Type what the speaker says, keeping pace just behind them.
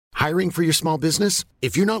Hiring for your small business?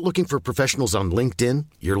 If you're not looking for professionals on LinkedIn,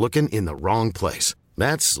 you're looking in the wrong place.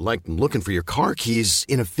 That's like looking for your car keys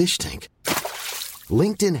in a fish tank.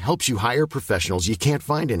 LinkedIn helps you hire professionals you can't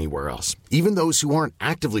find anywhere else, even those who aren't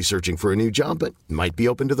actively searching for a new job but might be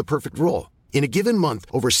open to the perfect role. In a given month,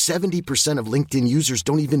 over 70% of LinkedIn users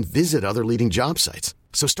don't even visit other leading job sites.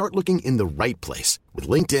 So start looking in the right place. With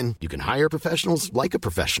LinkedIn, you can hire professionals like a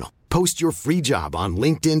professional. Post your free job on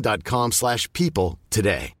linkedin.com/people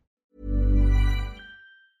today.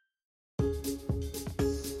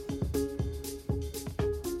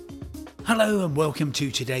 Hello and welcome to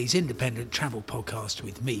today's independent travel podcast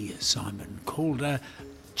with me, Simon Calder.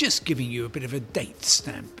 Just giving you a bit of a date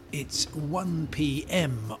stamp. It's 1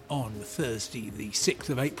 p.m. on Thursday, the 6th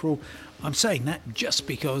of April. I'm saying that just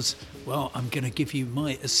because, well, I'm going to give you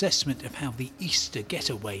my assessment of how the Easter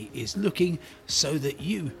getaway is looking so that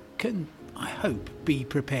you can, I hope, be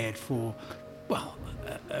prepared for, well,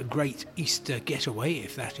 a great Easter getaway,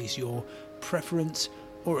 if that is your preference,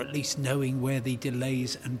 or at least knowing where the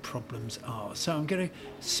delays and problems are. So I'm going to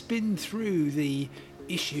spin through the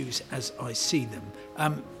issues as I see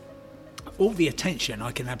them. All the attention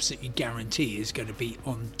I can absolutely guarantee is going to be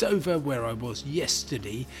on Dover, where I was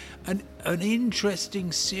yesterday. An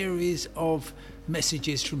interesting series of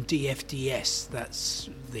messages from DFDS, that's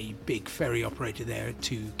the big ferry operator there,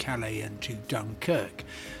 to Calais and to Dunkirk.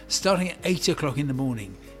 Starting at 8 o'clock in the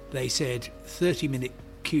morning, they said 30-minute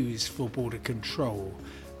queues for border control.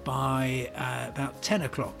 By about 10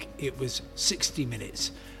 o'clock, it was 60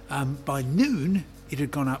 minutes. By noon, it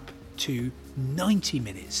had gone up to 90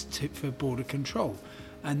 minutes for border control.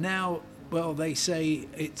 And now, well, they say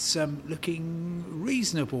it's looking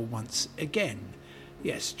reasonable once again.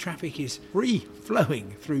 Yes, traffic is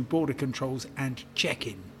free-flowing through border controls and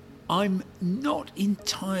check-in. I'm not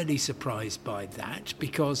entirely surprised by that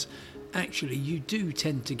because actually you do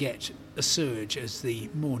tend to get a surge as the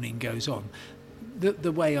morning goes on.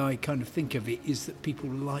 The way I kind of think of it is that people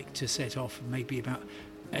like to set off maybe about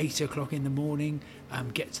 8 o'clock in the morning,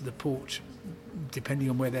 get to the port, depending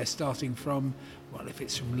on where they're starting from. Well, if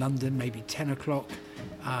it's from London, maybe 10 o'clock,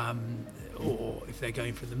 or if they're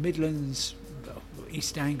going from the Midlands,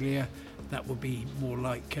 East Anglia, that would be more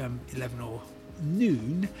like 11 or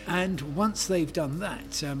noon. And once they've done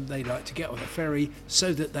that, they like to get on a ferry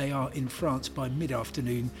so that they are in France by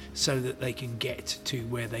mid-afternoon so that they can get to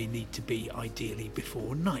where they need to be, ideally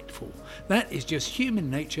before nightfall. That is just human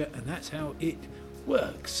nature, and that's how it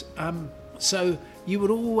works. So you would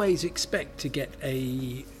always expect to get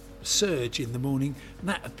a surge in the morning, and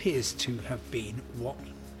that appears to have been what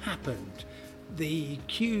happened. The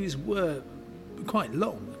queues were quite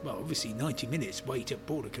long. Well, obviously 90 minutes wait at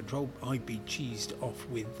border control, I'd be cheesed off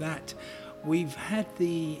with that. We've had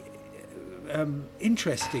the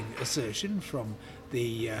interesting assertion from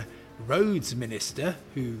the roads minister,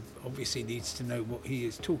 who obviously needs to know what he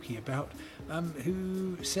is talking about,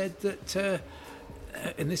 who said that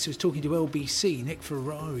and this was talking to LBC, Nick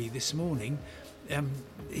Ferrari this morning,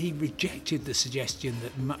 he rejected the suggestion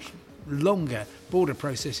that much longer border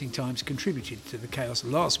processing times contributed to the chaos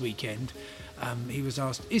last weekend. He was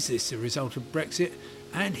asked, is this a result of Brexit?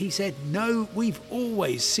 And he said, no, we've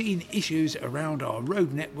always seen issues around our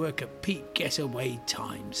road network at peak getaway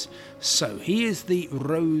times. So he is the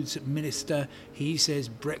roads minister. He says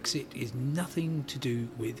Brexit is nothing to do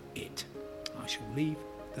with it. I shall leave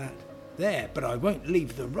that there, but I won't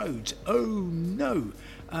leave the roads. Oh no.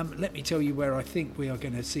 Let me tell you where I think we are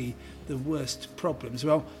going to see the worst problems.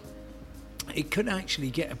 Well, it could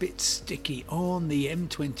actually get a bit sticky on the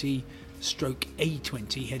M20 stroke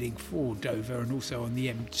A20 heading for Dover, and also on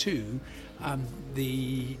the M2.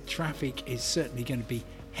 The traffic is certainly going to be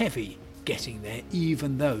heavy getting there,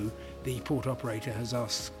 even though the port operator has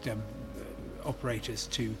asked operators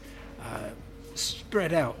to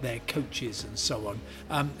spread out their coaches and so on.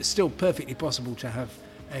 It's still perfectly possible to have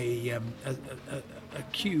a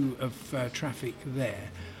queue of traffic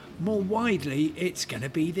there. More widely, it's going to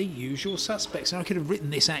be the usual suspects. And I could have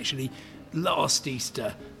written this actually last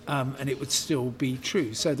Easter, and it would still be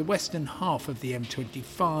true. So the western half of the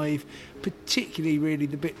M25, particularly really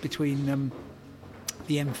the bit between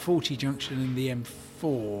the M40 junction and the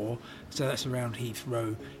M4, so that's around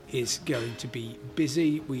Heathrow, is going to be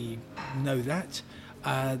busy. We know that.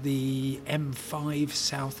 The M5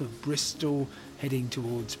 south of Bristol, heading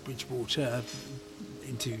towards Bridgewater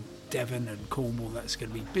into Devon and Cornwall, that's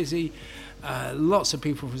going to be busy. Lots of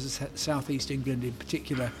people from southeast England, in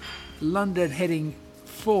particular London, heading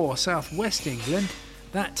for southwest England.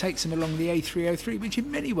 That takes them along the A303, which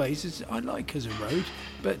in many ways is, I like as a road,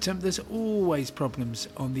 but there's always problems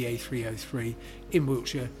on the A303 in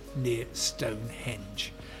Wiltshire near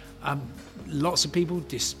Stonehenge. Lots of people,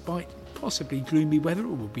 despite possibly gloomy weather,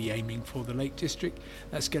 will be aiming for the Lake District.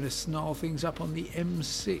 That's going to snarl things up on the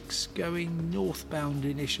M6 going northbound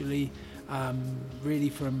initially, really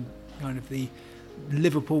from kind of the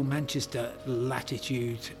Liverpool-Manchester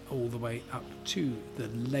latitude all the way up to the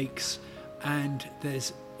lakes. And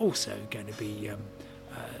there's also going to be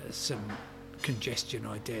some congestion,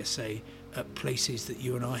 I dare say, at places that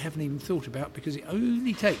you and I haven't even thought about, because it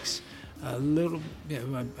only takes a little,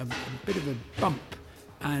 a bit of a bump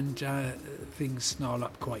and things snarl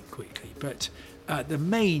up quite quickly. But the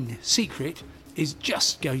main secret is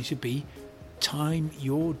just going to be time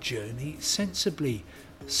your journey sensibly.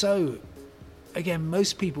 So, again,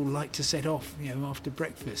 most people like to set off, after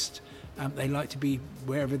breakfast. They like to be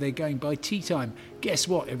wherever they're going by tea time. Guess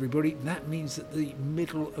what, everybody? That means that the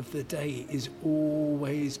middle of the day is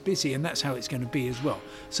always busy, and that's how it's going to be as well.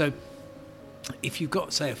 So if you've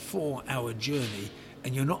got, say, a 4-hour journey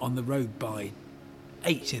and you're not on the road by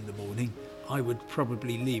 8 in the morning, I would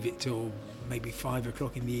probably leave it till maybe 5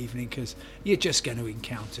 o'clock in the evening, because you're just going to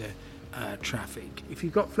encounter traffic. If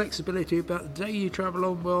you've got flexibility about the day you travel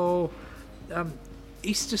on, well,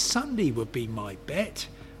 Easter Sunday would be my bet.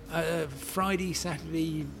 Friday,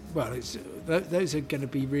 Saturday, well, those are going to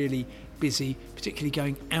be really busy, particularly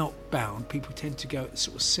going outbound. People tend to go at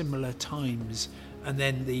sort of similar times, and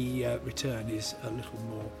then the return is a little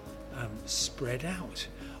more spread out.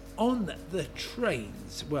 On the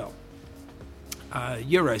trains, well,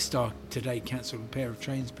 Eurostar today cancelled a pair of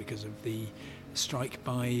trains because of the strike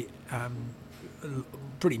by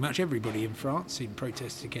pretty much everybody in France in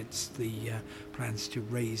protest against the plans to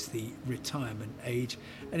raise the retirement age.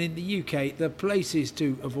 And in the UK, the places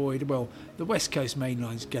to avoid, well, the West Coast main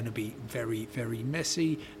line is going to be very, very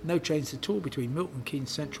messy. No trains at all between Milton Keynes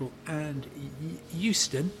Central and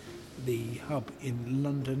Euston, the hub in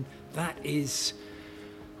London. That is,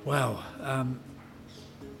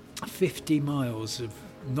 50 miles of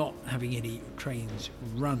not having any trains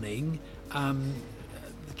running.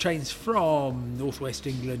 The trains from North West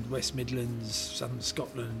England, West Midlands, Southern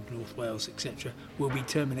Scotland, North Wales, etc. will be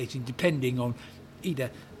terminating depending on either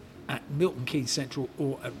at Milton Keynes Central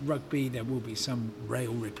or at Rugby. There will be some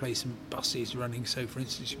rail replacement buses running. So, for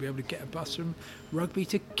instance, you'll be able to get a bus from Rugby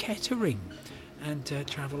to Kettering and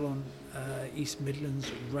travel on East Midlands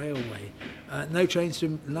Railway. No trains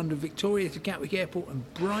from London Victoria to Gatwick Airport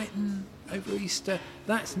and Brighton over Easter.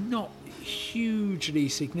 That's not hugely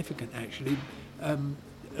significant, actually,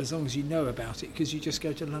 as long as you know about it, because you just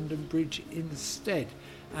go to London Bridge instead.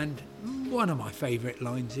 And one of my favourite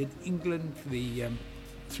lines in England,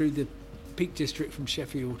 through the Peak District from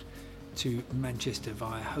Sheffield to Manchester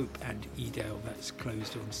via Hope and Edale, that's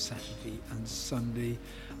closed on Saturday and Sunday.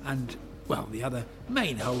 And, well, the other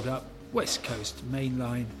main hold-up, West Coast main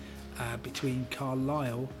line between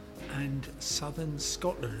Carlisle and southern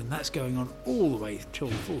Scotland, and that's going on all the way till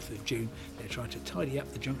the 4th of June. They're trying to tidy up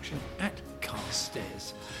the junction at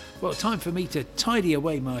Carstairs. Well, time for me to tidy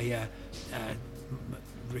away my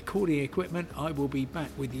recording equipment. I will be back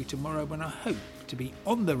with you tomorrow when I hope to be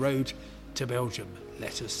on the road to Belgium.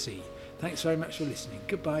 Let us see. Thanks very much for listening.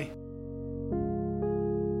 Goodbye.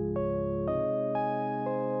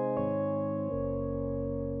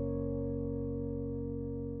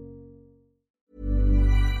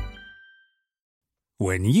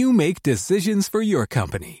 When you make decisions for your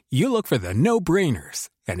company, you look for the no-brainers.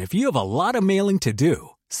 And if you have a lot of mailing to do,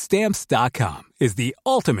 Stamps.com is the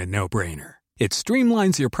ultimate no-brainer. It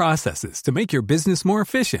streamlines your processes to make your business more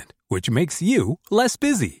efficient, which makes you less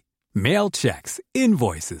busy. Mail checks,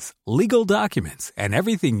 invoices, legal documents, and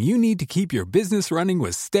everything you need to keep your business running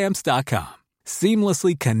with Stamps.com.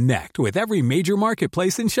 Seamlessly connect with every major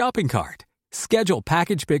marketplace and shopping cart. Schedule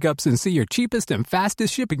package pickups and see your cheapest and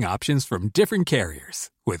fastest shipping options from different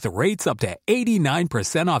carriers, with rates up to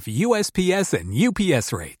 89% off USPS and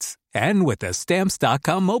UPS rates. And with the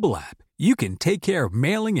Stamps.com mobile app, you can take care of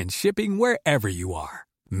mailing and shipping wherever you are.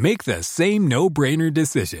 Make the same no-brainer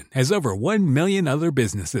decision as over 1 million other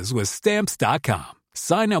businesses with Stamps.com.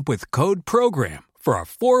 Sign up with code PROGRAM for a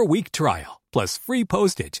 4-week trial, plus free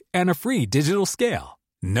postage and a free digital scale.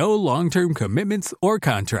 No long-term commitments or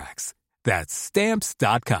contracts. That's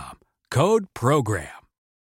Stamps.com. Code PROGRAM.